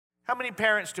How many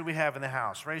parents do we have in the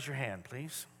house? Raise your hand,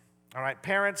 please. All right,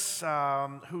 parents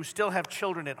who still have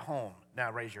children at home,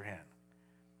 now raise your hand.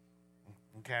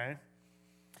 Okay.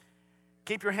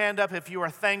 Keep your hand up if you are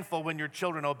thankful when your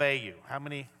children obey you. How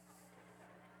many?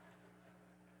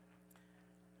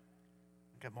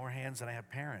 I've got more hands than I have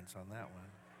parents on that one.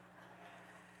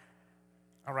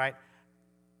 All right.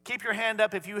 Keep your hand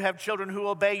up if you have children who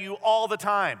obey you all the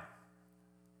time.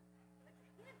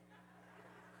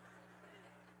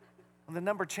 Well, the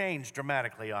number changed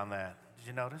dramatically on that. Did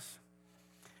you notice?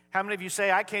 How many of you say,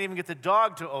 I can't even get the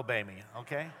dog to obey me,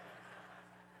 okay?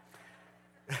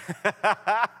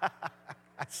 I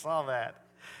saw that.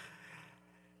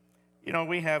 You know,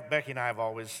 Becky and I have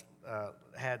always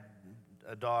had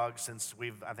a dog since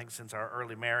our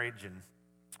early marriage, and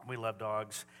we love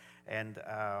dogs. And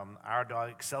our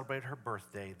dog celebrated her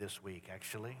birthday this week,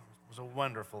 actually. It was a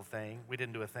wonderful thing. We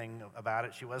didn't do a thing about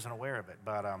it. She wasn't aware of it,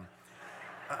 but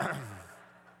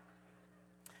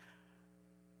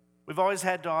we've always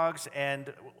had dogs,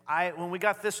 and when we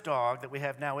got this dog that we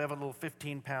have now, we have a little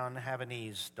 15-pound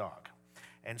Havanese dog.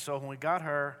 And so when we got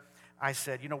her, I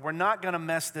said, we're not going to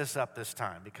mess this up this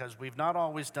time because we've not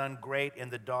always done great in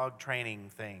the dog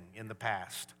training thing in the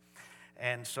past.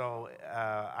 And so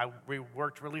we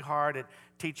worked really hard at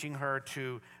teaching her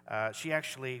she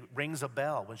actually rings a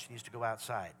bell when she needs to go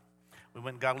outside. We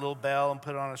went and got a little bell and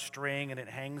put it on a string, and it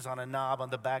hangs on a knob on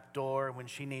the back door. And when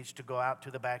she needs to go out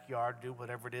to the backyard, do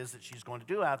whatever it is that she's going to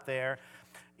do out there,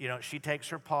 she takes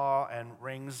her paw and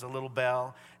rings a little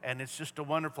bell, and it's just a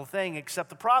wonderful thing, except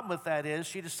the problem with that is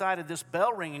she decided this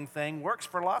bell ringing thing works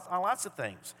for lots of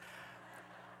things.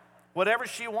 Whatever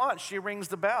she wants, she rings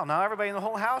the bell. Now everybody in the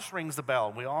whole house rings the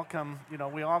bell. We all come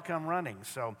running.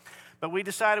 But we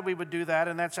decided we would do that,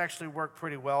 and that's actually worked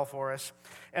pretty well for us.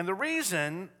 And the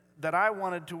reason that I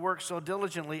wanted to work so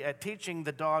diligently at teaching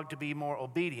the dog to be more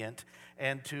obedient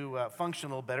and to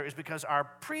function a little better is because our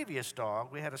previous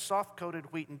dog, we had a soft-coated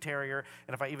Wheaten Terrier,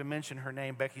 and if I even mention her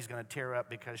name, Becky's going to tear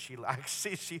up because she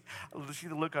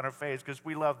the look on her face because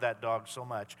we love that dog so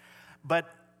much. But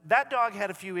that dog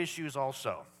had a few issues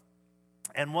also.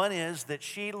 And one is that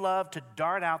she loved to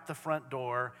dart out the front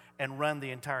door and run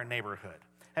the entire neighborhood.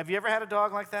 Have you ever had a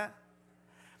dog like that?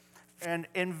 And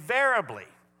invariably,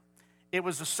 it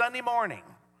was a Sunday morning,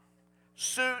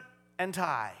 suit and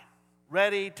tie,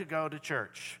 ready to go to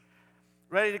church,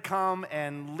 ready to come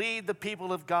and lead the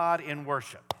people of God in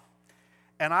worship.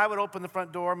 And I would open the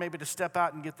front door maybe to step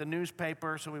out and get the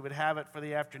newspaper so we would have it for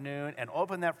the afternoon, and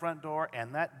open that front door,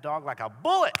 and that dog, like a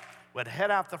bullet, would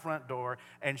head out the front door,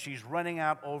 and she's running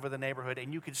out over the neighborhood.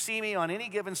 And you could see me on any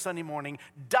given Sunday morning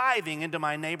diving into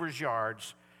my neighbor's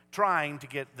yards trying to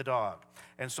get the dog.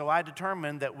 And so I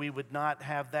determined that we would not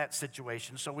have that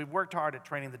situation. So we worked hard at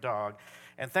training the dog.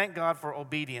 And thank God for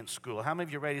obedience school. How many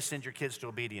of you are ready to send your kids to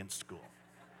obedience school?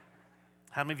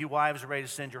 How many of you wives are ready to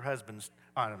send your husbands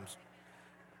on them?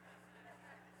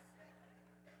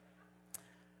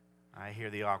 I hear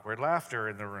the awkward laughter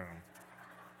in the room.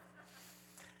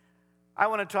 I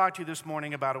want to talk to you this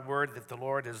morning about a word that the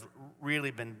Lord has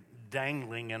really been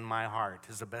dangling in my heart,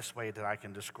 is the best way that I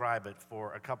can describe it,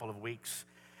 for a couple of weeks.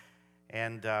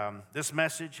 And this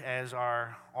message, as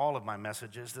are all of my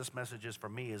messages, this message is for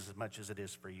me as much as it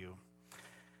is for you.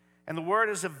 And the word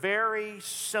is a very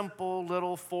simple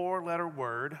little 4-letter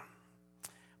word,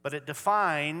 but it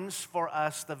defines for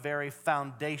us the very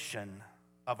foundation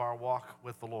of our walk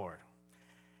with the Lord.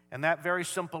 And that very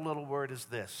simple little word is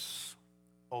this: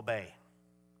 obey.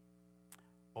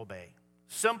 Obey.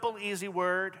 Simple, easy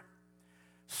word,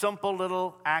 simple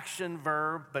little action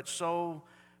verb, but so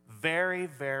very,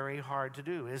 very hard to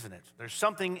do, isn't it? There's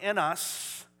something in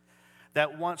us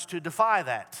that wants to defy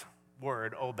that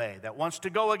word, obey, that wants to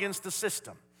go against the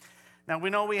system. Now, we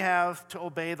know we have to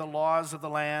obey the laws of the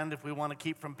land if we want to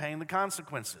keep from paying the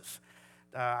consequences.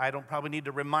 I don't probably need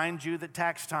to remind you that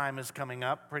tax time is coming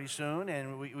up pretty soon,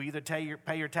 and we either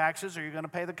pay your taxes or you're going to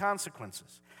pay the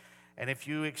consequences. And if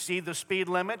you exceed the speed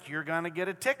limit, you're going to get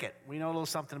a ticket. We know a little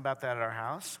something about that at our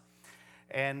house.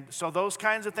 And so those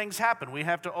kinds of things happen. We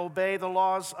have to obey the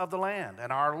laws of the land.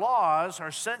 And our laws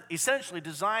are essentially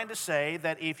designed to say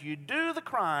that if you do the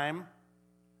crime,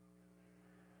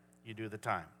 you do the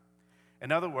time.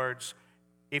 In other words,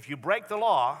 if you break the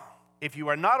law, if you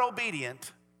are not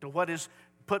obedient to what is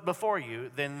put before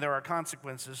you, then there are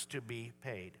consequences to be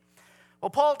paid. Well,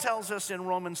 Paul tells us in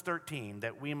Romans 13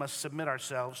 that we must submit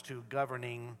ourselves to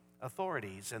governing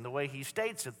authorities. And the way he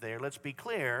states it there, let's be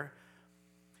clear,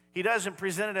 he doesn't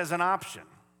present it as an option.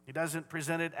 He doesn't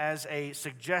present it as a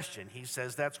suggestion. He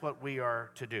says that's what we are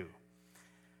to do.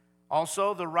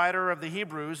 Also, the writer of the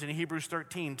Hebrews in Hebrews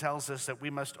 13 tells us that we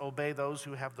must obey those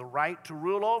who have the right to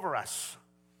rule over us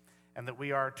and that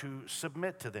we are to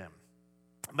submit to them.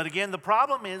 But again, the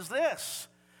problem is this.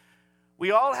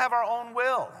 We all have our own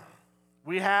will.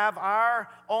 We have our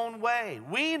own way.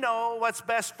 We know what's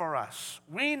best for us.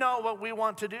 We know what we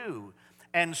want to do.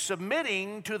 And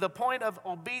submitting to the point of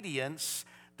obedience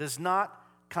does not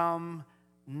come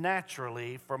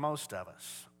naturally for most of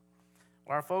us.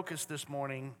 Well, our focus this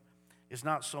morning is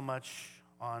not so much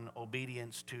on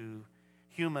obedience to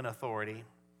human authority,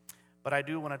 but I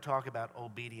do want to talk about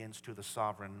obedience to the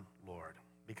sovereign Lord,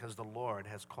 because the Lord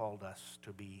has called us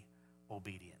to be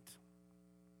obedient.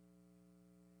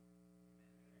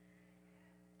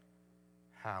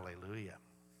 Hallelujah.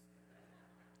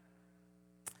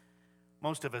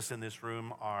 Most of us in this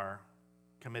room are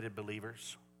committed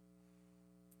believers.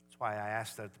 That's why I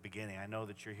asked that at the beginning. I know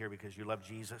that you're here because you love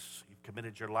Jesus. You've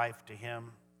committed your life to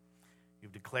Him.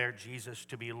 You've declared Jesus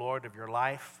to be Lord of your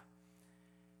life.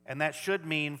 And that should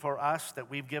mean for us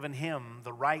that we've given Him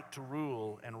the right to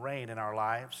rule and reign in our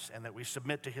lives, and that we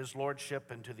submit to His lordship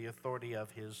and to the authority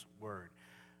of His word.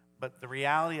 But the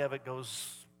reality of it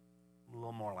goes a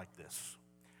little more like this.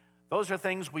 Those are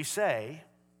things we say,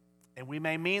 and we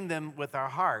may mean them with our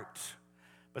heart,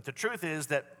 but the truth is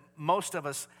that most of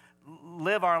us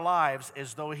live our lives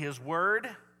as though His word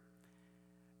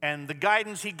and the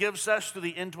guidance He gives us through the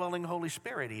indwelling Holy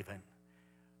Spirit even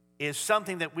is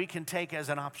something that we can take as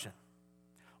an option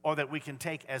or that we can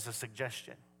take as a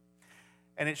suggestion.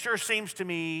 And it sure seems to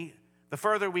me the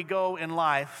further we go in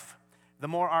life, the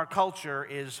more our culture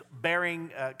is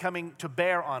coming to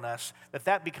bear on us,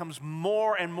 that becomes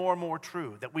more and more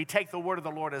true, that we take the word of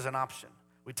the Lord as an option.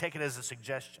 We take it as a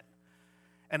suggestion.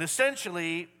 And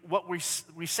essentially, what we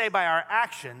say by our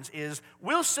actions is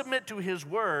we'll submit to His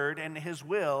word and His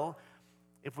will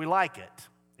if we like it,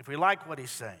 if we like what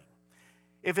He's saying,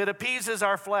 if it appeases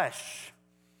our flesh,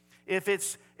 if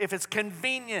it's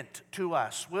convenient to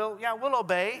us. We'll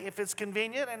obey if it's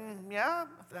convenient. And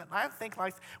I think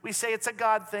like we say it's a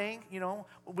God thing,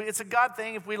 it's a God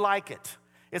thing if we like it.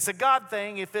 It's a God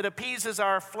thing if it appeases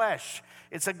our flesh.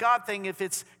 It's a God thing if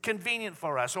it's convenient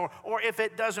for us or if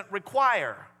it doesn't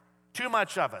require too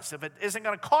much of us, if it isn't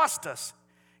going to cost us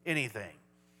anything.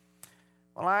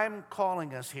 Well, I'm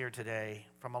calling us here today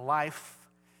from a life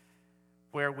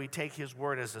where we take His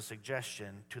word as a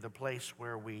suggestion to the place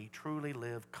where we truly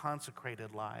live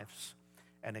consecrated lives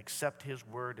and accept His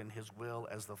word and His will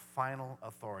as the final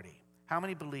authority. How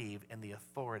many believe in the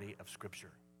authority of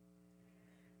Scripture?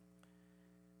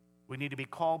 We need to be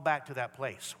called back to that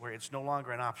place where it's no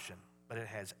longer an option, but it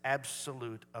has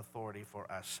absolute authority for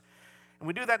us. And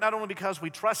we do that not only because we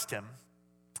trust Him,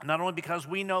 not only because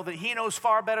we know that He knows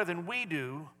far better than we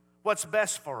do what's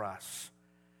best for us,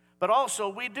 but also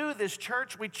we do this,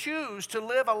 church, we choose to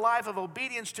live a life of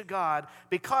obedience to God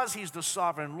because He's the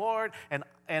sovereign Lord,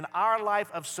 and our life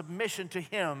of submission to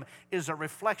Him is a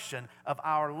reflection of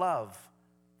our love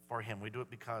for Him. We do it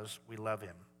because we love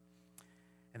Him.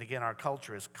 And again, our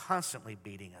culture is constantly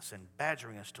beating us and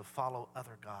badgering us to follow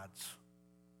other gods.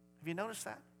 Have you noticed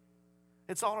that?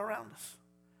 It's all around us.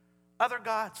 Other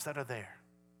gods that are there.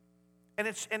 And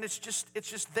it's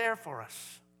just there for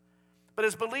us. But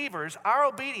as believers, our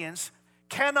obedience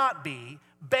cannot be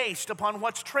based upon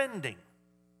what's trending.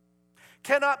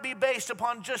 Cannot be based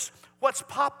upon just what's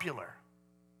popular.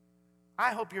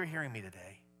 I hope you're hearing me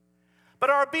today. But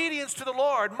our obedience to the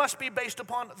Lord must be based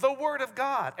upon the Word of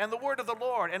God and the Word of the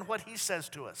Lord and what He says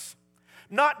to us.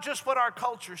 Not just what our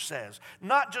culture says,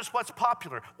 not just what's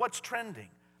popular, what's trending.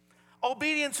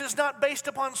 Obedience is not based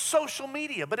upon social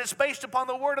media, but it's based upon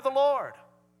the Word of the Lord.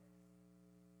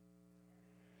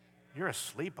 You're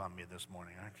asleep on me this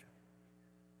morning, aren't you?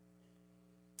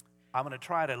 I'm going to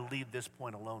try to leave this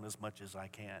point alone as much as I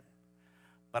can.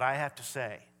 But I have to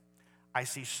say, I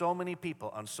see so many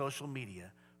people on social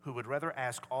media who would rather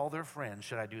ask all their friends,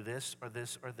 should I do this or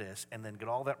this or this, and then get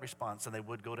all that response than they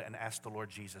would go to and ask the Lord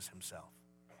Jesus Himself.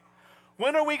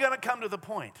 When are we going to come to the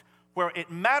point where it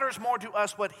matters more to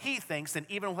us what He thinks than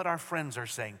even what our friends are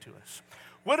saying to us?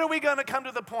 When are we going to come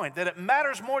to the point that it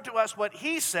matters more to us what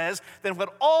He says than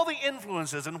what all the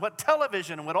influences and what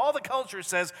television and what all the culture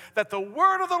says, that the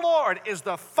word of the Lord is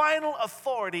the final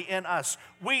authority in us?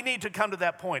 We need to come to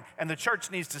that point, and the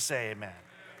church needs to say amen.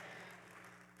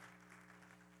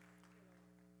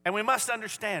 And we must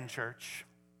understand, church,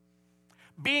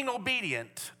 being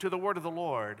obedient to the word of the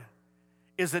Lord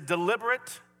is a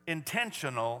deliberate,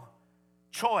 intentional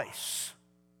choice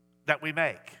that we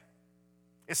make.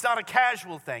 It's not a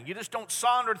casual thing. You just don't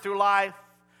saunter through life,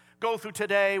 go through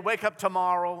today, wake up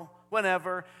tomorrow,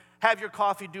 whenever, have your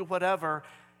coffee, do whatever.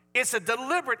 It's a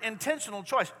deliberate, intentional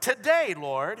choice. Today,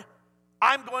 Lord,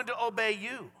 I'm going to obey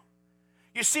you.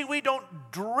 You see, we don't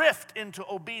drift into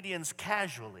obedience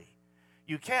casually.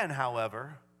 You can,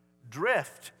 however,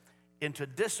 drift into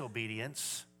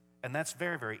disobedience, and that's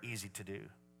very, very easy to do.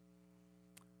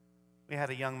 We had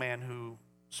a young man who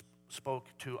spoke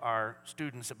to our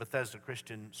students at Bethesda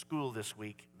Christian School this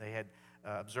week. They had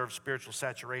observed Spiritual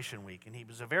Saturation Week, and he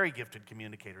was a very gifted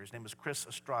communicator. His name was Chris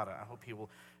Estrada. I hope he will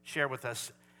share with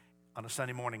us on a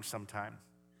Sunday morning sometime.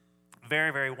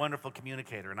 Very, very wonderful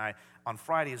communicator. And on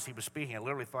Friday as he was speaking, I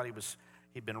literally thought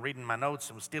he'd been reading my notes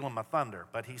and was stealing my thunder.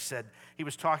 But he said, he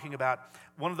was talking about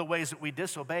one of the ways that we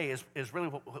disobey is really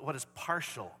what is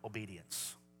partial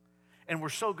obedience. And we're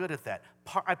so good at that.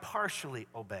 I partially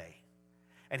obey.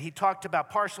 And he talked about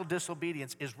partial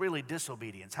disobedience is really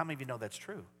disobedience. How many of you know that's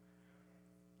true?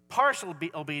 Partial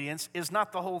obedience is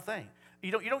not the whole thing.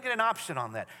 You don't get an option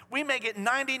on that. We may get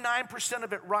 99%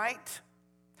 of it right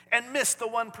and miss the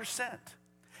 1%.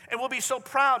 And we'll be so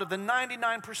proud of the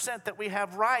 99% that we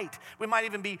have right. We might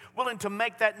even be willing to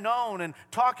make that known and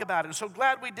talk about it. And so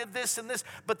glad we did this and this.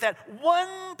 But that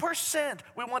 1%,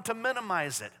 we want to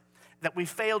minimize it, that we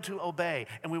failed to obey,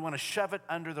 and we want to shove it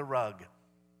under the rug.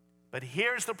 But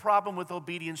here's the problem with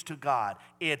obedience to God.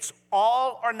 It's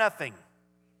all or nothing.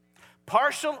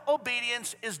 Partial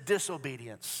obedience is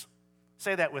disobedience.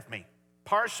 Say that with me.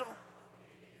 Partial.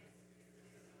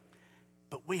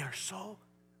 But we are so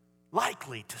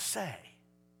likely to say,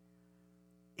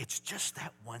 it's just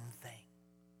that one thing.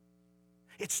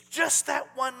 It's just that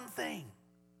one thing.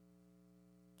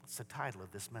 That's the title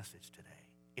of this message today.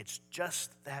 It's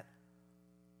just that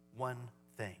one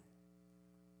thing.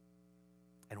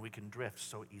 And we can drift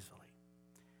so easily.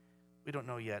 We don't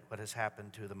know yet what has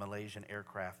happened to the Malaysian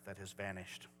aircraft that has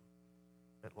vanished.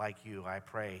 But like you, I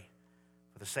pray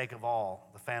for the sake of all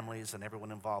the families and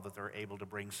everyone involved that they're able to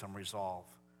bring some resolve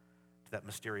to that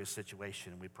mysterious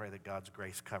situation. And we pray that God's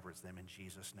grace covers them in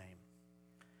Jesus' name.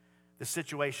 This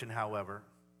situation, however,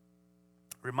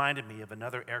 reminded me of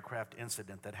another aircraft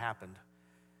incident that happened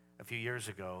a few years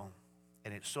ago.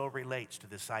 And it so relates to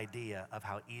this idea of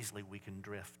how easily we can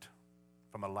drift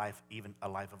from a life, even a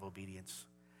life of obedience.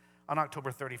 On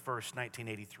October 31st,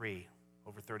 1983,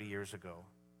 over 30 years ago,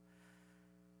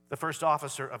 the first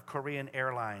officer of Korean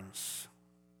Airlines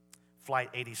Flight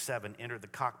 87 entered the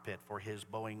cockpit for his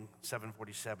Boeing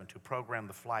 747 to program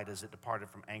the flight as it departed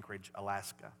from Anchorage,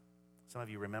 Alaska. Some of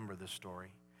you remember this story.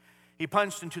 He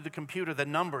punched into the computer the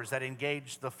numbers that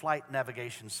engaged the flight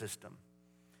navigation system.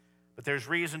 But there's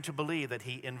reason to believe that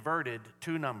he inverted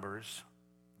two numbers,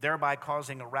 thereby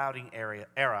causing a routing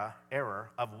error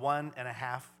of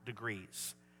 1.5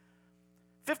 degrees.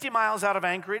 50 miles out of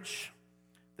Anchorage,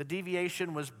 the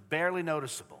deviation was barely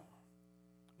noticeable.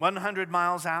 100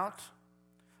 miles out,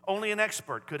 only an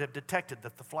expert could have detected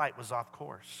that the flight was off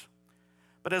course.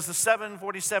 But as the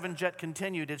 747 jet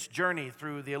continued its journey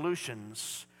through the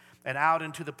Aleutians and out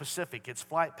into the Pacific, its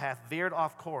flight path veered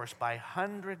off course by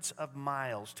hundreds of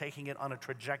miles, taking it on a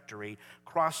trajectory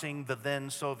crossing the then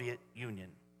Soviet Union.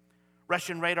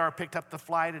 Russian radar picked up the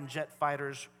flight and jet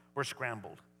fighters were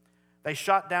scrambled. They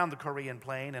shot down the Korean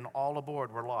plane and all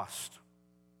aboard were lost.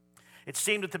 It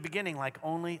seemed at the beginning like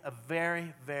only a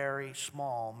very, very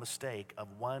small mistake of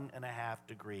 1.5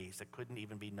 degrees that couldn't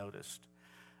even be noticed.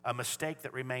 A mistake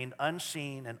that remained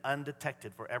unseen and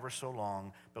undetected for ever so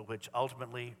long, but which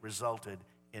ultimately resulted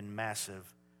in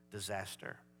massive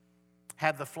disaster.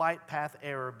 Had the flight path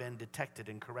error been detected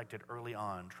and corrected early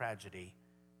on, tragedy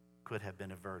could have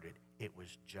been averted. It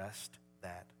was just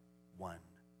that one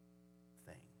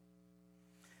thing.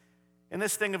 In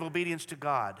this thing of obedience to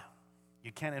God,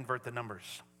 you can't invert the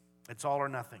numbers. It's all or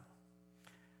nothing.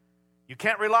 You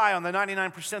can't rely on the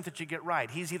 99% that you get right.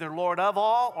 He's either Lord of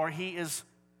all or he is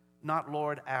not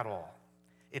Lord at all.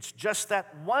 It's just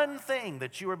that one thing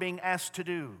that you are being asked to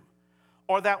do,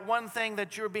 or that one thing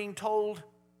that you're being told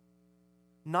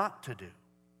not to do.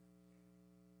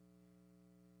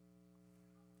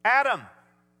 Adam,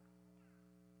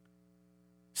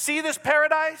 see this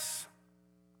paradise?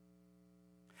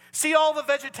 See all the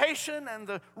vegetation and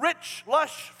the rich,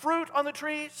 lush fruit on the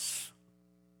trees?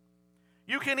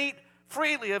 You can eat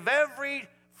freely of every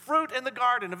fruit in the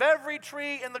garden, of every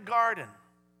tree in the garden.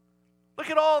 Look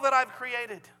at all that I've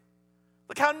created.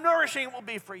 Look how nourishing it will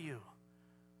be for you.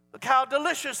 Look how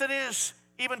delicious it is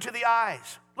even to the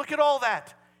eyes. Look at all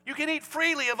that. You can eat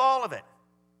freely of all of it.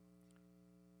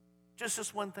 Just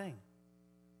this one thing.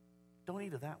 Don't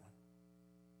eat of that one.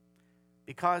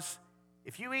 Because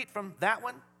if you eat from that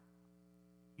one,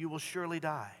 you will surely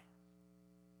die.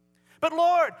 But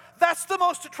Lord, that's the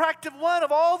most attractive one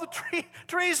of all the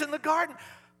trees in the garden.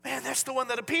 man, that's the one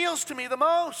that appeals to me the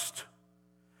most.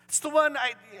 It's the one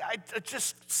I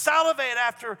just salivate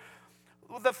after,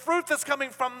 the fruit that's coming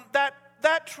from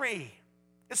that tree.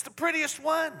 It's the prettiest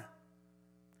one.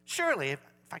 Surely, if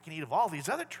I can eat of all these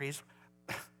other trees,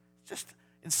 just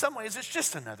in some ways, it's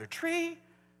just another tree.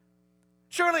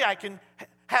 Surely I can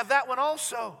have that one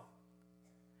also.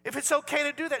 If it's okay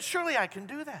to do that, surely I can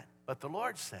do that. But the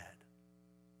Lord said,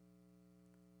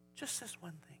 just this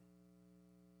one thing.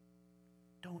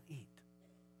 Don't eat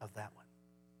of that one.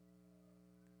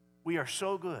 We are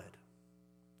so good,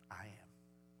 I am,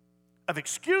 of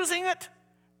excusing it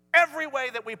every way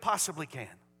that we possibly can.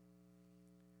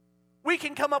 We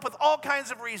can come up with all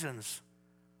kinds of reasons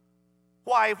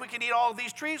why, if we can eat all of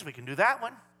these trees, we can do that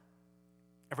one.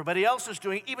 Everybody else is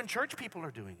doing it. Even church people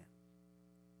are doing it.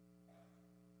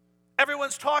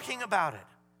 Everyone's talking about it.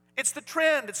 It's the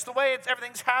trend. It's the way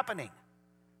everything's happening.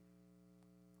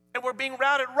 And we're being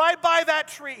routed right by that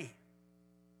tree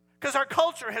because our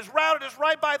culture has routed us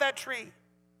right by that tree.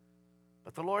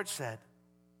 But the Lord said,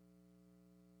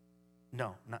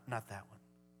 no, not that one.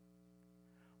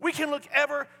 We can look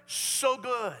ever so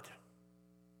good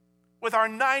with our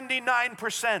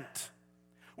 99%.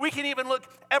 We can even look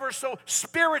ever so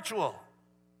spiritual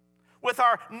with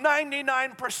our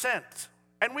 99%.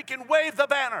 And we can wave the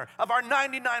banner of our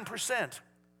 99%.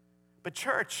 But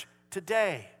church,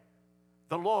 today,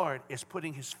 the Lord is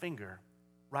putting his finger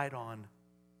right on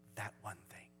that one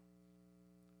thing.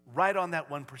 Right on that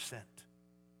 1%.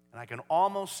 And I can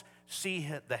almost see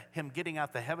him getting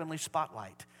out the heavenly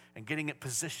spotlight and getting it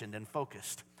positioned and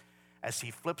focused as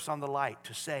he flips on the light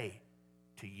to say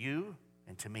to you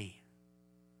and to me,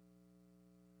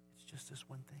 it's just this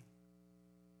one thing.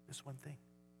 This one thing.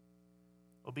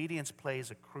 Obedience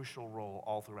plays a crucial role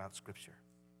all throughout Scripture.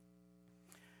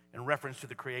 In reference to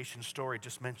the creation story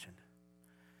just mentioned,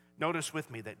 notice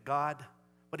with me that God,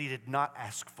 what he did not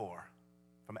ask for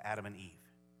from Adam and Eve.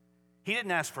 He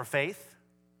didn't ask for faith.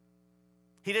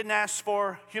 He didn't ask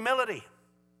for humility.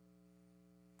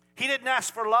 He didn't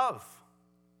ask for love.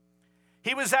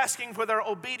 He was asking for their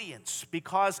obedience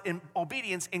because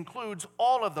obedience includes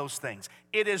all of those things.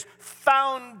 It is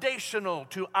foundational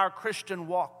to our Christian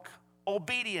walk.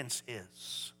 Obedience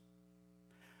is.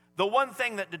 The one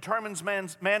thing that determines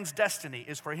man's destiny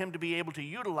is for him to be able to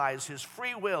utilize his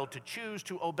free will to choose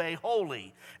to obey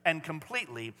wholly and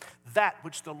completely that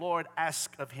which the Lord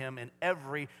asks of him in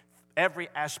every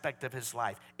aspect of his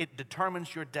life. It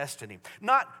determines your destiny.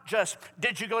 Not just,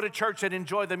 did you go to church and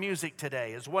enjoy the music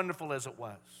today, as wonderful as it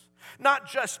was. Not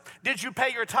just, did you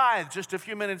pay your tithe just a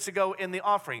few minutes ago in the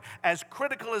offering, as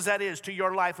critical as that is to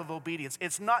your life of obedience.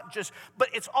 It's not just, but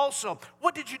it's also,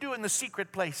 what did you do in the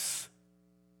secret place?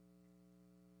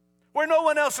 Where no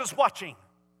one else is watching.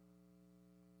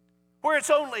 Where it's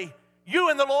only you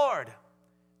and the Lord,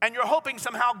 and you're hoping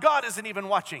somehow God isn't even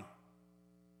watching.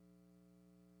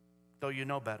 Though you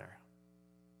know better.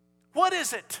 What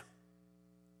is it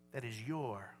that is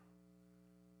your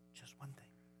just one thing?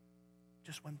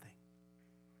 Just one thing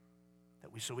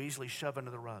that we so easily shove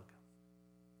under the rug,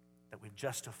 that we've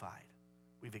justified,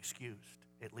 we've excused,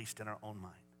 at least in our own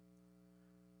mind.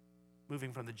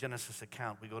 Moving from the Genesis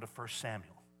account, we go to 1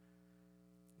 Samuel.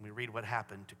 We read what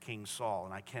happened to King Saul,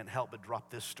 and I can't help but drop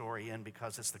this story in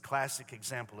because it's the classic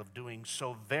example of doing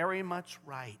so very much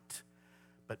right,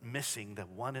 but missing the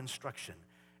one instruction,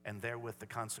 and therewith the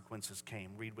consequences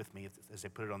came. Read with me as they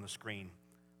put it on the screen.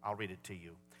 I'll read it to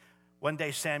you. One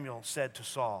day Samuel said to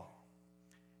Saul,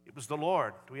 it was the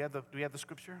Lord. Do we have the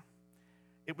scripture?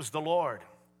 It was the Lord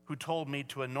who told me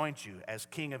to anoint you as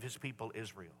king of his people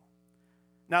Israel.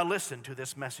 Now listen to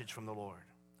this message from the Lord.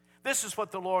 This is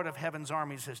what the Lord of heaven's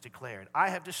armies has declared. I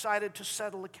have decided to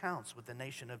settle accounts with the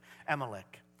nation of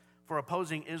Amalek for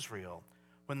opposing Israel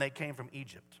when they came from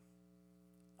Egypt.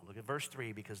 Look at verse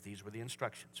 3 because these were the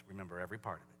instructions. Remember every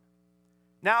part of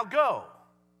it. Now go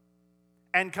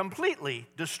and completely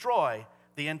destroy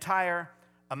the entire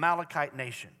Amalekite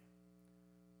nation.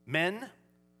 Men,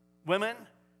 women,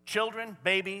 children,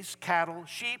 babies, cattle,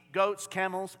 sheep, goats,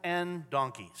 camels, and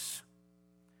donkeys.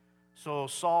 So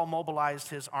Saul mobilized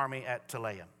his army at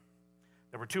Telaim.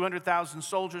 There were 200,000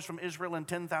 soldiers from Israel and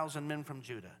 10,000 men from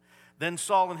Judah. Then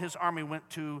Saul and his army went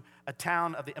to a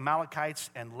town of the Amalekites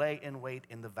and lay in wait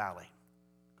in the valley.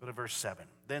 Go to verse 7.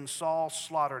 Then Saul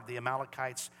slaughtered the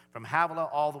Amalekites from Havilah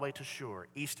all the way to Shur,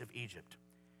 east of Egypt.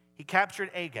 He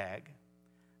captured Agag,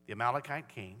 the Amalekite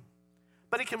king,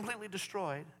 but he completely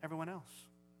destroyed everyone else.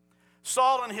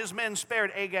 Saul and his men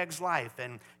spared Agag's life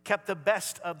and kept the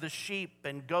best of the sheep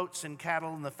and goats and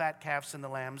cattle and the fat calves and the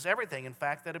lambs, everything, in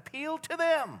fact, that appealed to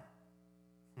them.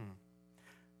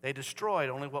 They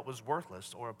destroyed only what was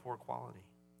worthless or of poor quality.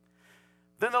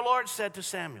 Then the Lord said to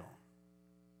Samuel,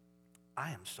 I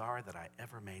am sorry that I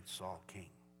ever made Saul king,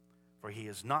 for he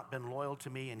has not been loyal to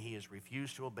me and he has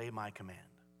refused to obey my command.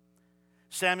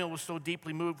 Samuel was so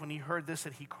deeply moved when he heard this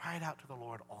that he cried out to the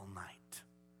Lord all night.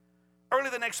 Early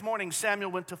the next morning,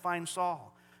 Samuel went to find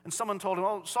Saul. And someone told him,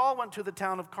 oh, Saul went to the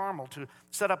town of Carmel to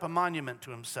set up a monument to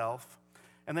himself.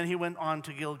 And then he went on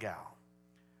to Gilgal.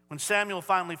 When Samuel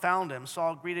finally found him,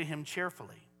 Saul greeted him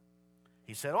cheerfully.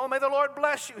 He said, oh, may the Lord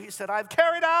bless you. He said, I've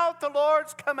carried out the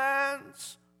Lord's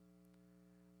commands.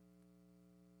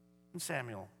 And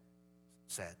Samuel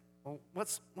said, well,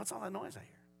 what's all that noise I hear?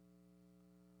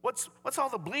 What's all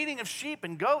the bleating of sheep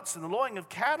and goats and the lowing of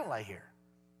cattle I hear?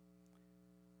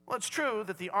 Well, it's true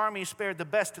that the army spared the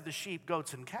best of the sheep,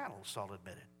 goats, and cattle, Saul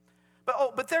admitted.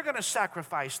 But they're going to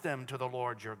sacrifice them to the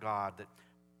Lord your God.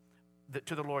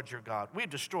 To the Lord your God. We've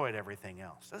destroyed everything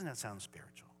else. Doesn't that sound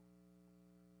spiritual?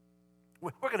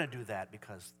 We're going to do that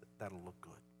because that'll look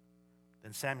good.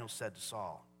 Then Samuel said to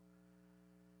Saul,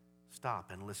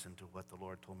 stop and listen to what the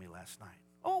Lord told me last night.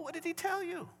 Oh, what did he tell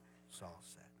you? Saul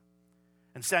said.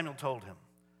 And Samuel told him,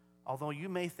 although you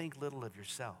may think little of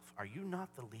yourself, are you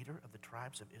not the leader of the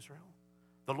tribes of Israel?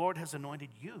 The Lord has anointed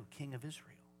you king of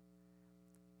Israel.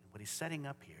 And what he's setting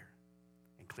up here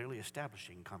and clearly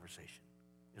establishing conversation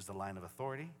is the line of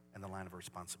authority and the line of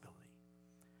responsibility.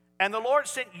 And the Lord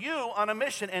sent you on a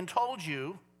mission and told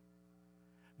you,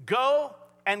 go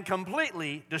and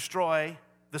completely destroy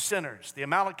the sinners, the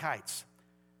Amalekites,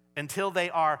 until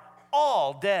they are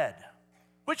all dead.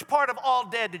 Which part of all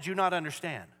dead did you not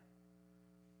understand?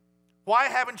 Why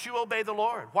haven't you obeyed the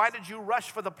Lord? Why did you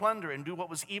rush for the plunder and do what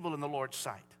was evil in the Lord's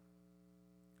sight?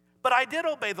 But I did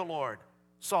obey the Lord,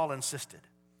 Saul insisted.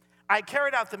 I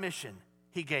carried out the mission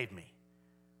he gave me.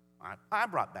 I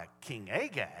brought back King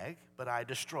Agag, but I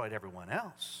destroyed everyone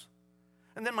else.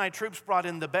 And then my troops brought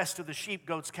in the best of the sheep,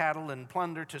 goats, cattle, and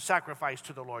plunder to sacrifice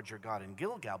to the Lord your God in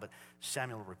Gilgal. But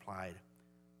Samuel replied,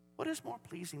 what is more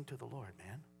pleasing to the Lord,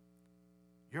 man?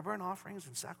 Your burnt offerings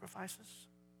and sacrifices,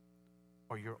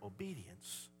 or your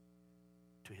obedience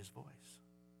to his voice?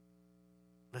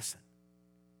 Listen,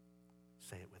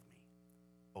 say it with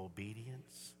me.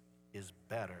 Obedience is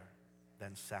better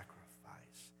than sacrifice,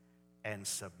 and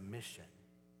submission.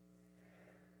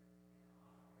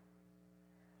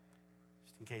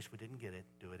 Just in case we didn't get it,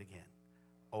 do it again.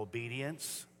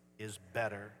 Obedience is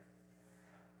better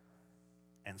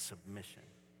and submission.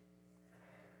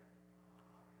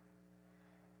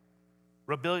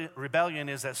 Rebellion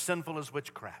is as sinful as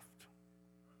witchcraft,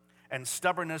 and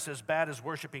stubbornness as bad as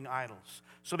worshiping idols.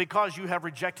 So because you have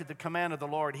rejected the command of the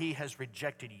Lord, he has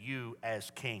rejected you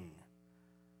as king.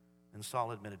 And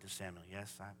Saul admitted to Samuel,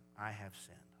 yes, I have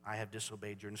sinned. I have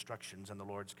disobeyed your instructions and the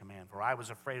Lord's command, for I was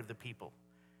afraid of the people,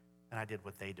 and I did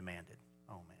what they demanded.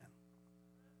 Oh, man.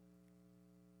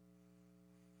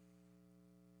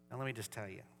 Now let me just tell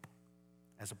you,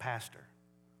 as a pastor,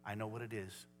 I know what it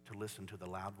is to listen to the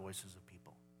loud voices of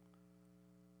people.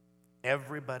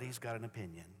 Everybody's got an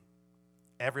opinion.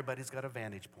 Everybody's got a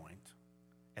vantage point,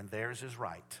 and theirs is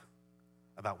right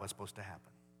about what's supposed to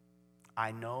happen.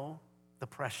 I know the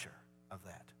pressure of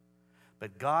that.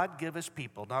 But God give us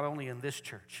people, not only in this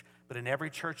church, but in every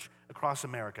church across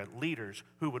America, leaders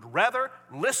who would rather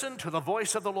listen to the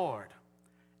voice of the Lord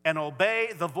and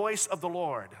obey the voice of the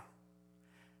Lord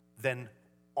than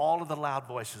all of the loud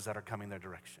voices that are coming their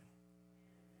direction.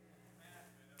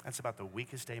 That's about the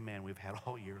weakest amen we've had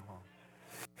all year long.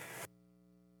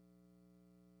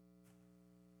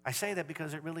 I say that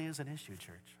because it really is an issue,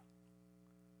 church.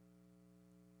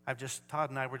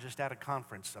 Todd and I were just at a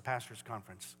conference, a pastor's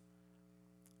conference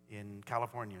in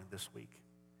California this week.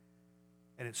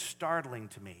 And it's startling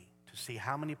to me to see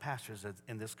how many pastors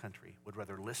in this country would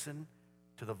rather listen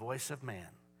to the voice of man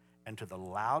and to the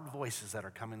loud voices that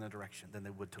are coming in the direction than they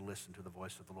would to listen to the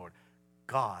voice of the Lord.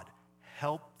 God,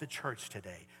 help the church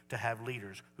today to have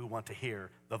leaders who want to hear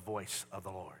the voice of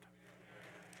the Lord.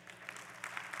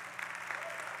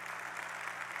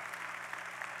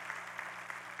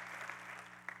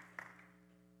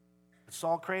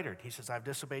 Saul cratered. He says, I've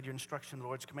disobeyed your instruction, the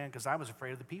Lord's command, because I was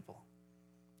afraid of the people,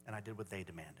 and I did what they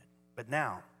demanded. But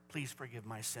now, please forgive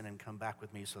my sin and come back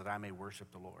with me so that I may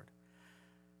worship the Lord.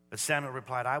 But Samuel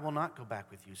replied, I will not go back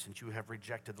with you since you have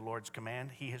rejected the Lord's command.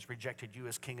 He has rejected you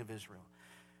as king of Israel.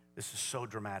 This is so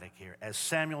dramatic here. As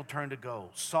Samuel turned to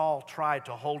go, Saul tried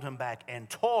to hold him back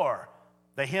and tore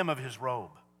the hem of his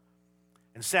robe.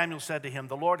 And Samuel said to him,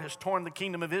 the Lord has torn the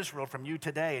kingdom of Israel from you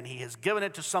today, and he has given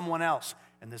it to someone else.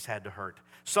 And this had to hurt.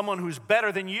 Someone who's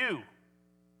better than you.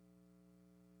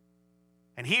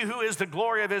 And he who is the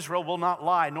glory of Israel will not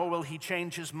lie, nor will he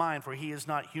change his mind, for he is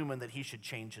not human that he should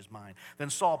change his mind. Then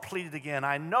Saul pleaded again,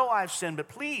 I know I've sinned, but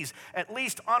please at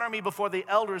least honor me before the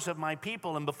elders of my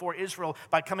people and before Israel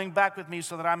by coming back with me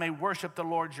so that I may worship the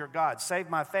Lord your God. Save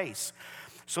my face.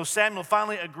 So Samuel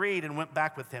finally agreed and went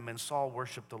back with him, and Saul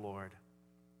worshiped the Lord.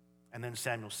 And then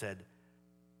Samuel said,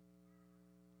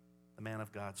 the man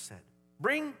of God said,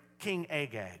 bring King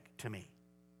Agag to me.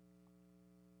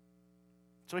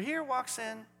 So here walks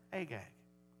in Agag,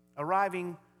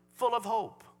 arriving full of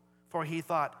hope, for he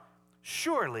thought,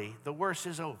 surely the worst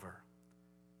is over,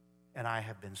 and I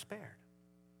have been spared.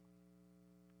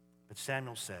 But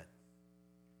Samuel said,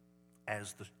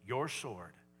 as your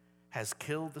sword has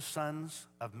killed the sons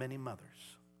of many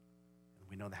mothers, and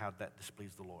we know how that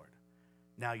displeased the Lord,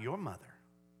 now your mother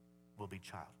will be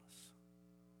childless.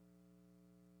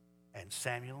 And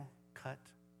Samuel cut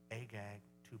Agag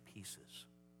to pieces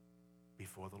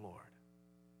before the Lord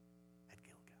at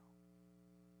Gilgal.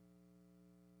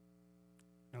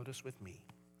 Notice with me,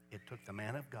 it took the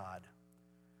man of God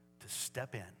to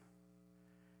step in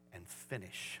and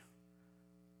finish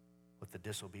what the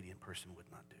disobedient person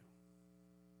would not do.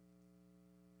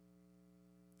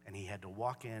 And he had to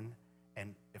walk in,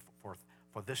 and for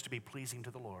this to be pleasing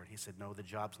to the Lord, he said, no, the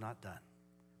job's not done,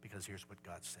 because here's what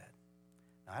God said.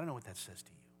 Now, I don't know what that says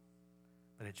to you,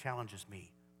 but it challenges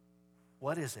me.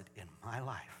 What is it in my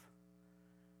life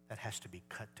that has to be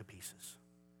cut to pieces?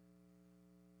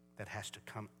 That has to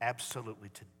come absolutely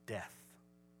to death?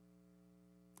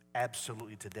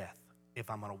 Absolutely to death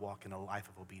if I'm going to walk in a life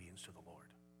of obedience to the Lord.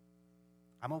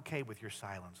 I'm okay with your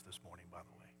silence this morning, by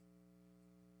the way.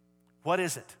 What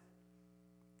is it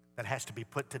that has to be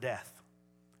put to death?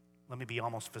 Let me be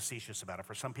almost facetious about it.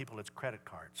 For some people, it's credit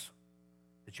cards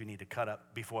that you need to cut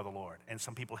up before the Lord. And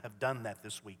some people have done that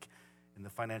this week in the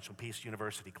Financial Peace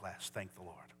University class, thank the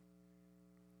Lord.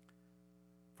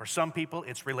 For some people,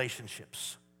 it's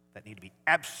relationships that need to be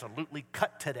absolutely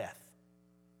cut to death.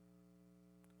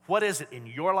 What is it in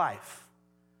your life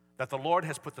that the Lord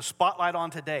has put the spotlight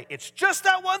on today? It's just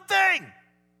that one thing.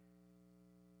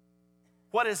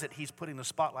 What is it he's putting the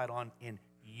spotlight on in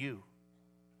you?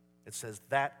 It says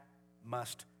that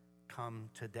must come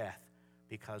to death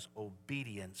because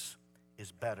obedience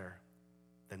is better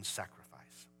than sacrifice.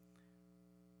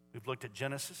 We've looked at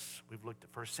Genesis. We've looked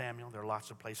at 1 Samuel. There are lots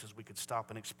of places we could stop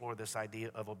and explore this idea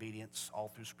of obedience all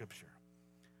through Scripture.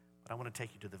 But I want to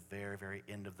take you to the very, very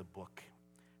end of the book.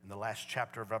 In the last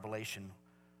chapter of Revelation,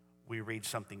 we read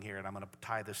something here, and I'm going to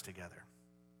tie this together.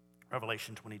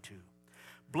 Revelation 22.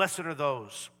 Blessed are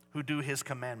those who do his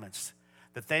commandments,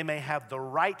 that they may have the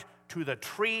right to the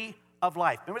tree of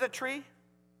life. Remember that tree?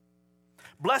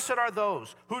 Blessed are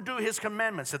those who do his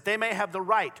commandments, that they may have the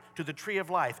right to the tree of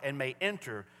life and may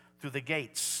enter through the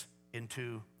gates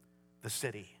into the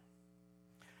city.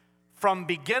 From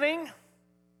beginning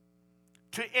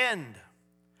to end,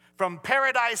 from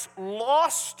paradise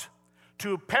lost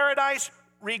to paradise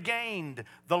regained,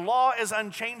 the law is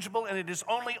unchangeable, and it is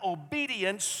only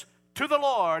obedience to the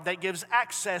Lord that gives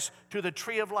access to the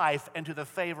tree of life and to the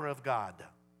favor of God.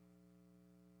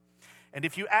 And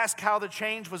if you ask how the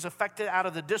change was effected out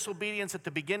of the disobedience at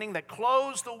the beginning that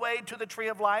closed the way to the tree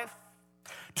of life,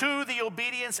 to the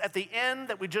obedience at the end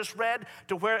that we just read,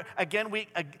 to where, again,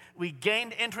 we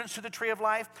gained entrance to the tree of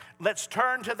life, let's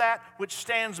turn to that which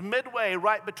stands midway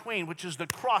right between, which is the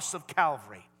cross of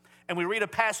Calvary. And we read a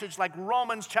passage like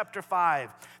Romans chapter 5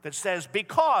 that says,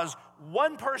 because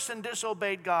one person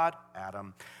disobeyed God,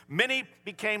 Adam, many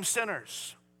became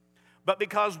sinners. But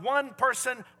because one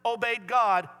person obeyed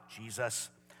God, Jesus,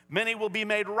 many will be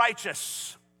made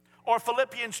righteous. Or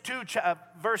Philippians 2,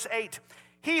 verse 8,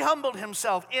 he humbled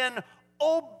himself in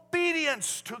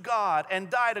obedience to God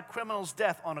and died a criminal's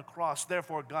death on a cross.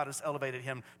 Therefore, God has elevated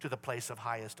him to the place of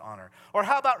highest honor. Or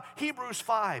how about Hebrews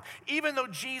 5? Even though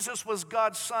Jesus was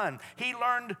God's son, he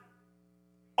learned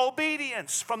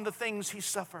obedience from the things he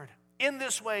suffered. In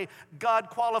this way, God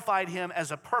qualified him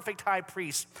as a perfect high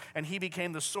priest, and he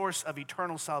became the source of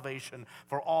eternal salvation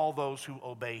for all those who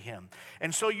obey him.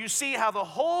 And so you see how the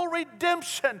whole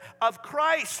redemption of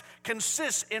Christ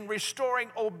consists in restoring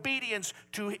obedience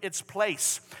to its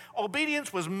place.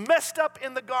 Obedience was messed up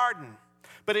in the garden,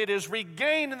 but it is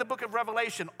regained in the book of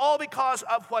Revelation, all because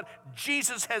of what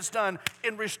Jesus has done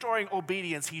in restoring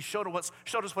obedience. He showed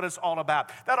us what it's all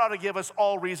about. That ought to give us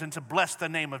all reason to bless the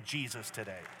name of Jesus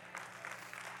today.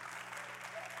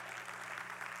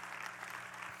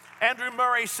 Andrew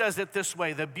Murray says it this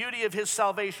way: the beauty of his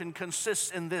salvation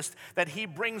consists in this, that he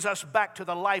brings us back to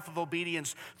the life of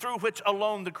obedience, through which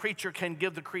alone the creature can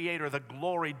give the Creator the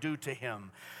glory due to him.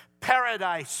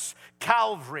 Paradise,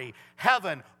 Calvary,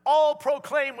 heaven, all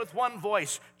proclaim with one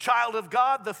voice, child of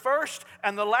God, the first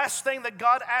and the last thing that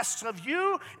God asks of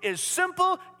you is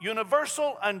simple,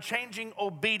 universal, unchanging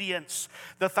obedience.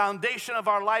 The foundation of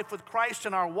our life with Christ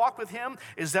and our walk with Him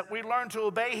is that we learn to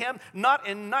obey Him, not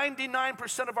in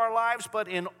 99% of our lives, but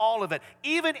in all of it,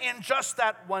 even in just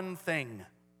that one thing.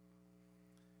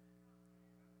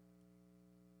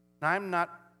 Now, I'm not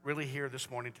really here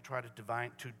this morning to try to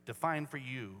define for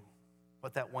you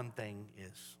what that one thing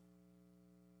is.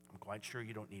 I'm quite sure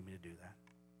you don't need me to do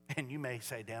that. And you may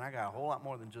say, Dan, I got a whole lot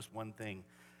more than just one thing,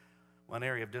 one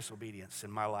area of disobedience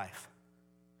in my life.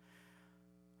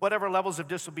 Whatever levels of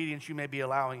disobedience you may be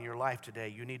allowing in your life today,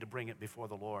 you need to bring it before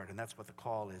the Lord, and that's what the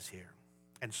call is here,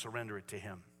 and surrender it to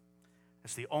Him.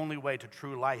 It's the only way to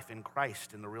true life in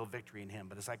Christ and the real victory in Him.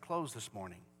 But as I close this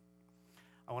morning,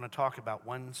 I want to talk about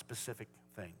one specific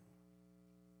thing.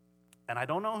 And I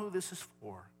don't know who this is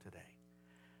for today,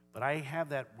 but I have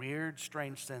that weird,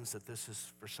 strange sense that this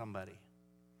is for somebody.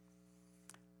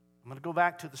 I'm going to go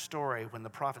back to the story when the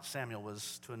prophet Samuel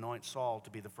was to anoint Saul to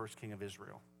be the first king of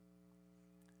Israel.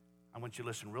 I want you to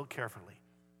listen real carefully.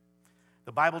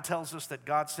 The Bible tells us that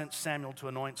God sent Samuel to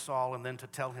anoint Saul and then to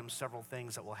tell him several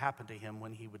things that will happen to him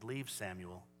when he would leave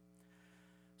Samuel,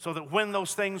 so that when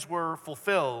those things were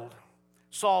fulfilled,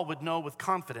 Saul would know with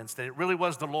confidence that it really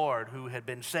was the Lord who had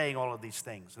been saying all of these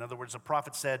things. In other words, the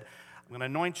prophet said, I'm going to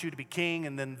anoint you to be king,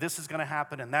 and then this is going to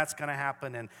happen, and that's going to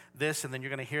happen, and this, and then you're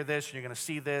going to hear this, and you're going to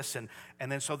see this. And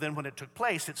then when it took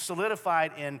place, it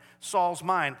solidified in Saul's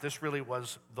mind this really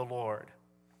was the Lord.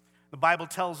 The Bible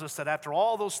tells us that after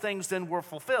all those things then were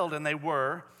fulfilled, and they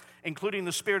were, including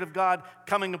the Spirit of God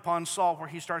coming upon Saul where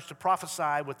he starts to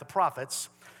prophesy with the prophets,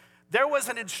 there was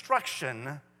an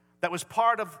instruction that was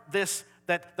part of this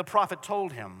that the prophet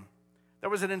told him. There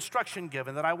was an instruction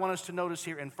given that I want us to notice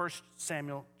here in 1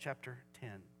 Samuel chapter 10.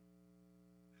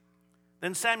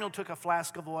 Then Samuel took a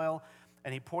flask of oil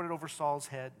and he poured it over Saul's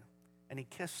head, and he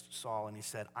kissed Saul and he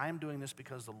said, I am doing this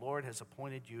because the Lord has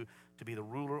appointed you to be the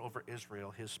ruler over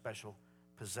Israel, His special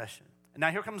possession. And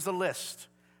now here comes the list.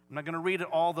 I'm not going to read it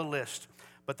all the list.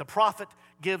 But the prophet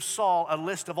gives Saul a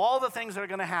list of all the things that are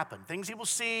going to happen. Things he will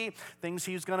see, things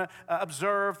he's going to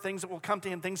observe, things that will come to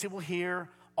him, things he will hear.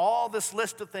 All this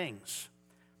list of things.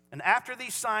 And after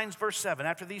these signs, verse 7,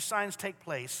 after these signs take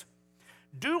place,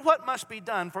 do what must be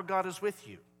done, for God is with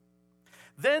you.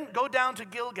 Then go down to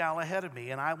Gilgal ahead of me,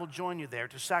 and I will join you there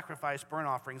to sacrifice burnt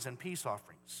offerings and peace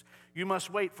offerings. You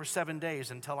must wait for 7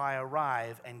 days until I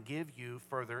arrive and give you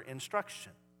further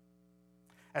instruction.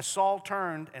 As Saul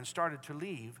turned and started to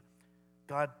leave,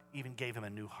 God even gave him a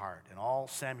new heart, and all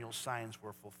Samuel's signs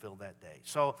were fulfilled that day.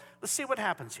 So let's see what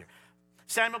happens here.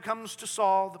 Samuel comes to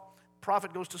Saul. The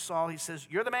prophet goes to Saul. He says,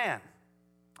 you're the man.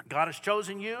 God has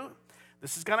chosen you.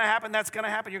 This is going to happen. That's going to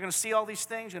happen. You're going to see all these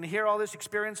things. You're going to hear all this,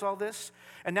 experience all this.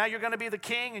 And now you're going to be the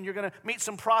king, and you're going to meet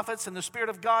some prophets, and the Spirit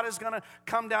of God is going to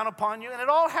come down upon you. And it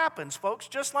all happens, folks,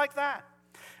 just like that.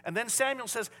 And then Samuel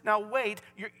says, now wait,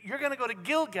 you're going to go to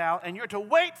Gilgal, and you're to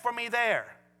wait for me there.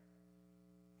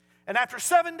 And after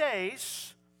 7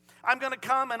 days, I'm going to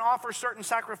come and offer certain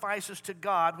sacrifices to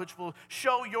God, which will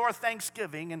show your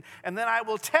thanksgiving, and then I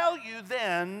will tell you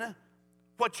then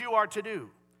what you are to do.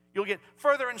 You'll get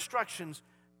further instructions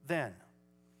then.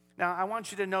 Now, I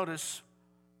want you to notice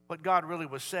what God really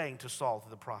was saying to Saul, to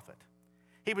the prophet.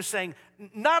 He was saying,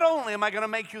 not only am I going to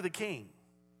make you the king,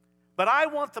 but I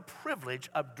want the privilege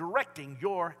of directing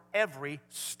your every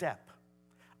step.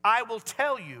 I will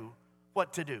tell you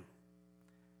what to do.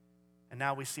 And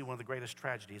now we see one of the greatest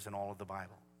tragedies in all of the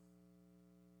Bible.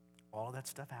 All of that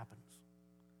stuff happens.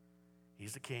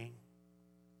 He's the king.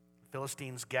 The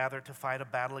Philistines gather to fight a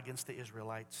battle against the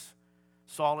Israelites.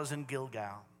 Saul is in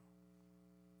Gilgal,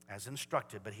 as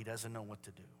instructed, but he doesn't know what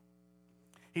to do.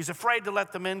 He's afraid to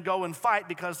let the men go and fight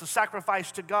because the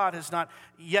sacrifice to God has not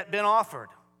yet been offered.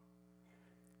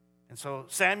 And so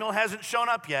Samuel hasn't shown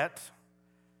up yet.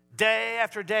 Day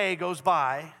after day goes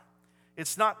by.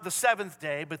 It's not the seventh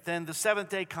day, but then the seventh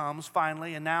day comes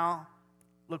finally, and now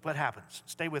look what happens.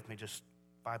 Stay with me just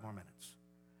 5 more minutes.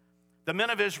 The men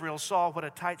of Israel saw what a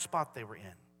tight spot they were in.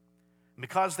 And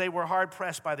because they were hard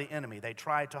pressed by the enemy, they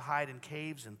tried to hide in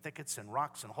caves and thickets and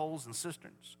rocks and holes and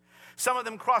cisterns. Some of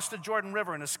them crossed the Jordan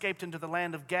River and escaped into the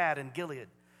land of Gad and Gilead.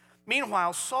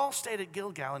 Meanwhile, Saul stayed at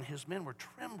Gilgal, and his men were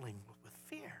trembling with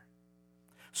fear.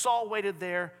 Saul waited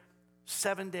there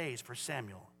 7 days for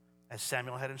Samuel, as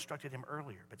Samuel had instructed him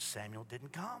earlier, but Samuel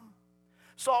didn't come.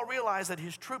 Saul realized that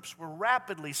his troops were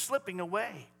rapidly slipping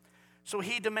away. So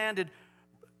he demanded,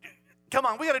 come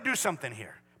on, we got to do something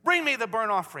here. Bring me the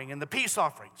burnt offering and the peace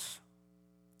offerings.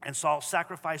 And Saul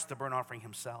sacrificed the burnt offering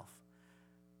himself.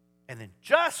 And then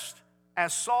just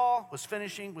as Saul was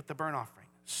finishing with the burnt offering,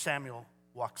 Samuel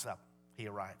walks up. He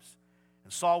arrives.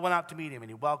 And Saul went out to meet him, and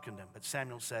he welcomed him. But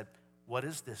Samuel said, "What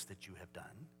is this that you have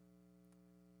done?"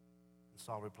 And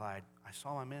Saul replied, "I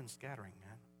saw my men scattering,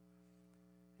 man.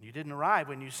 And you didn't arrive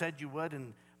when you said you would,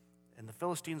 and the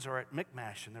Philistines are at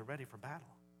Michmash, and they're ready for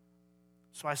battle.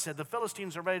 So I said, the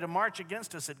Philistines are ready to march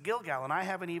against us at Gilgal, and I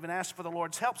haven't even asked for the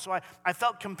Lord's help. So I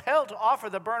felt compelled to offer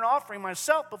the burnt offering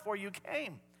myself before you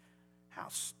came." "How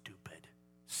stupid,"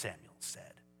 Samuel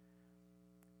said.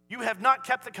 "You have not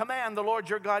kept the command the Lord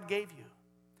your God gave you.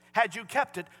 Had you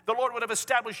kept it, the Lord would have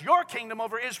established your kingdom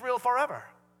over Israel forever.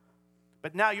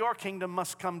 But now your kingdom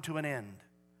must come to an end.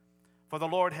 For the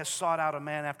Lord has sought out a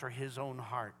man after his own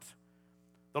heart.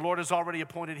 The Lord has already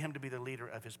appointed him to be the leader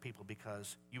of his people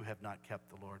because you have not kept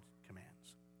the Lord's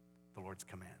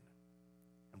command."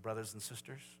 And brothers and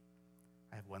sisters,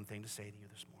 I have one thing to say to you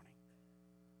this morning.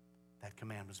 That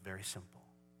command was very simple.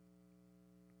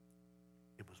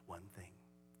 It was one thing,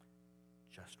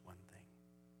 just one thing.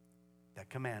 That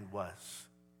command was,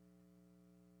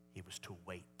 he was to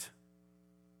wait.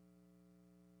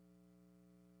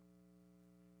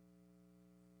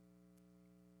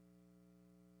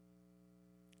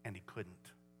 And he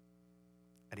couldn't.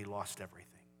 And he lost everything.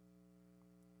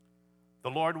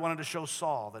 The Lord wanted to show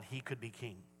Saul that he could be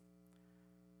king.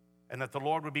 And that the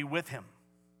Lord would be with him.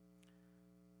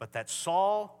 But that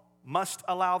Saul must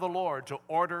allow the Lord to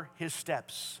order his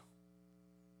steps.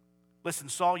 Listen,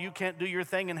 Saul, you can't do your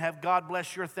thing and have God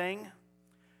bless your thing.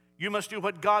 You must do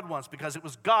what God wants because it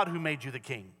was God who made you the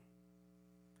king.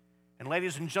 And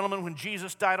ladies and gentlemen, when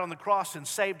Jesus died on the cross and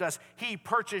saved us, he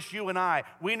purchased you and I.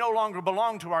 We no longer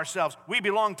belong to ourselves. We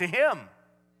belong to him.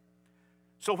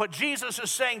 So what Jesus is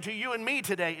saying to you and me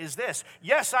today is this.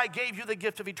 Yes, I gave you the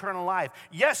gift of eternal life.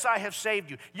 Yes, I have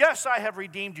saved you. Yes, I have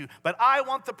redeemed you. But I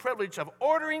want the privilege of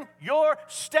ordering your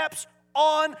steps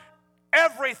on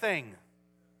everything.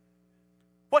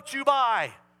 What you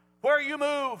buy, where you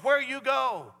move, where you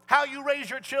go, how you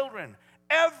raise your children,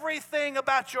 everything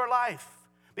about your life.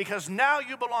 Because now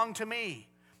you belong to me.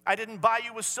 I didn't buy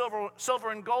you with silver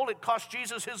and gold. It cost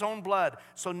Jesus his own blood.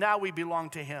 So now we belong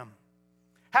to him.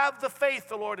 Have the faith,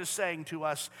 the Lord is saying to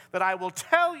us, that I will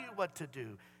tell you what to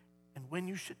do and when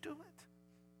you should do it.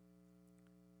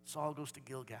 Saul goes to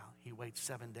Gilgal. He waits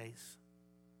 7 days.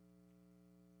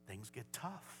 Things get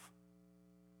tough.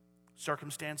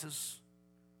 Circumstances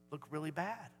look really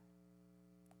bad.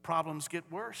 Problems get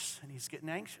worse, and he's getting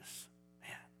anxious.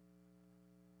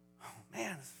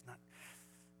 Man,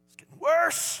 it's getting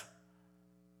worse.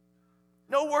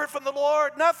 No word from the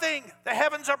Lord, nothing. The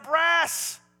heavens are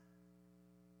brass.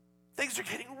 Things are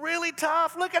getting really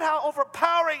tough. Look at how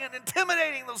overpowering and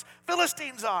intimidating those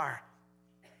Philistines are.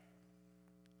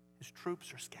 His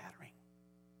troops are scattering.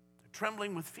 They're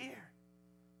trembling with fear,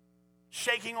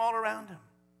 shaking all around him.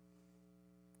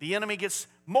 The enemy gets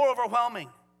more overwhelming,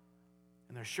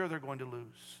 and they're sure they're going to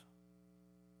lose.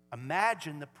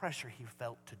 Imagine the pressure he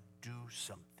felt to do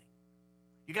something.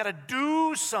 You got to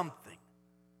do something.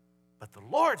 But the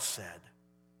Lord said,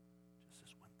 just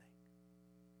this one thing.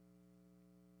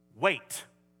 Wait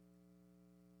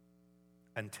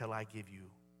until I give you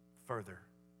further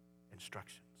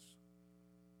instructions.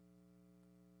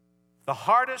 The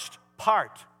hardest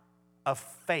part of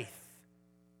faith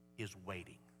is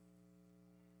waiting.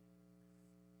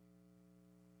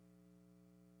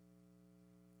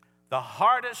 The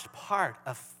hardest part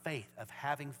of faith, of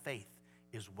having faith,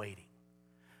 is waiting.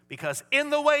 Because in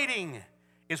the waiting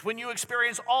is when you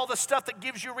experience all the stuff that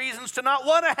gives you reasons to not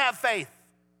want to have faith.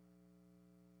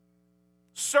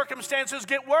 Circumstances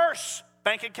get worse.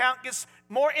 Bank account gets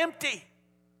more empty.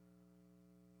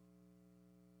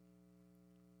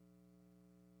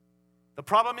 The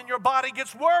problem in your body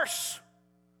gets worse.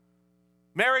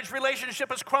 Marriage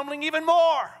relationship is crumbling even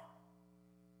more.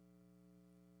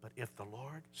 But if the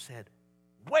Lord said,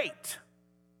 wait,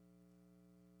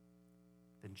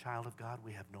 then child of God,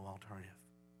 we have no alternative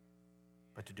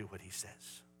but to do what he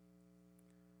says.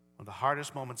 One of the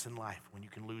hardest moments in life, when you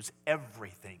can lose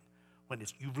everything, when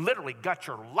you've literally got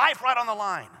your life right on the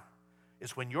line,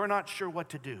 is when you're not sure what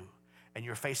to do and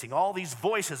you're facing all these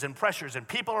voices and pressures and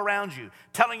people around you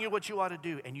telling you what you ought to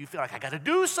do, and you feel like, I got to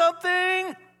do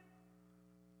something.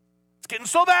 It's getting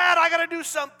so bad, I got to do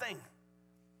something.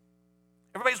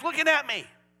 Everybody's looking at me,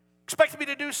 expecting me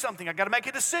to do something. I got to make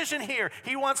a decision here.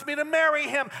 He wants me to marry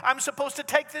him. I'm supposed to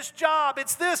take this job.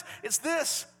 It's this, it's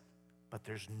this. But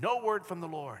there's no word from the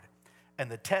Lord. And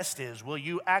the test is, will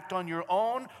you act on your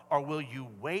own, or will you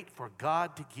wait for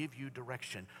God to give you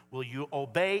direction? Will you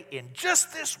obey in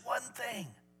just this one thing?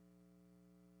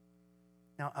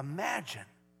 Now imagine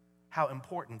how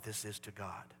important this is to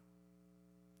God.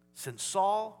 Since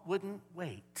Saul wouldn't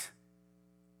wait,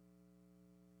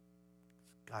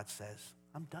 God says,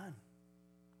 I'm done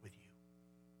with you.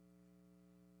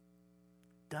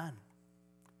 Done.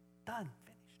 Done.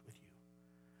 Finished with you.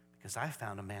 Because I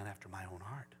found a man after my own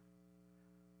heart.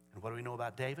 And what do we know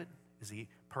about David? Is he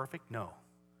perfect? No.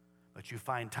 But you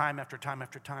find time after time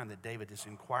after time that David is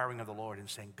inquiring of the Lord and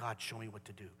saying, God, show me what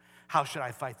to do. How should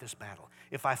I fight this battle?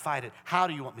 If I fight it, how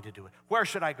do you want me to do it? Where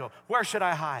should I go? Where should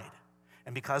I hide?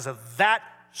 And because of that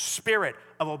spirit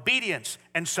of obedience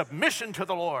and submission to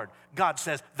the Lord, God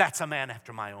says, that's a man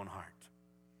after my own heart.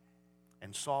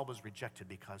 And Saul was rejected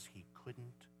because he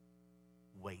couldn't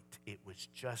wait. It was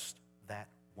just that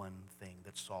one thing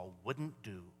that Saul wouldn't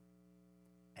do,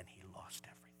 and he lost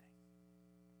everything.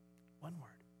 One word.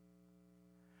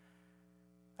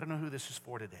 I don't know who this is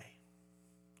for today,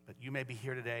 but you may be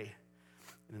here today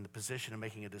and in the position of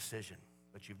making a decision,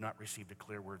 but you've not received a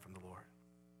clear word from the Lord.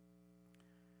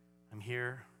 I'm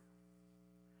here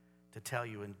to tell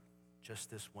you in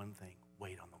just this one thing: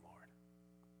 wait on the Lord.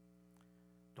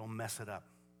 Don't mess it up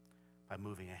by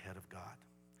moving ahead of God.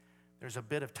 There's a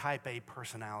bit of type A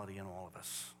personality in all of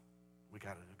us. We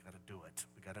gotta do it.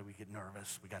 We get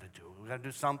nervous. We gotta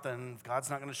do something. If God's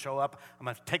not gonna show up, I'm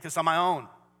gonna take this on my own.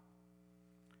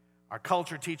 Our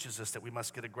culture teaches us that we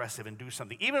must get aggressive and do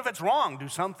something. Even if it's wrong, do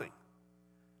something.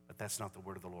 But that's not the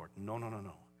word of the Lord. No.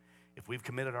 If we've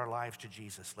committed our lives to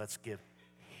Jesus, let's give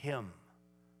him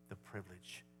the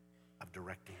privilege of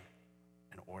directing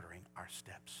and ordering our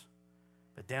steps.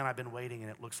 But Dan, I've been waiting,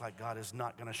 and it looks like God is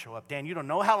not going to show up. Dan, you don't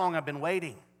know how long I've been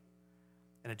waiting,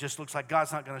 and it just looks like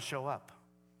God's not going to show up.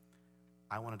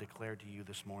 I want to declare to you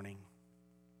this morning,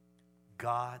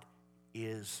 God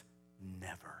is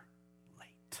never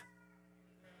late.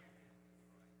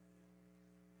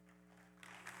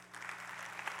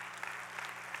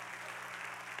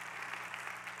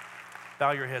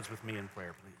 Bow your heads with me in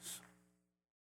prayer, please.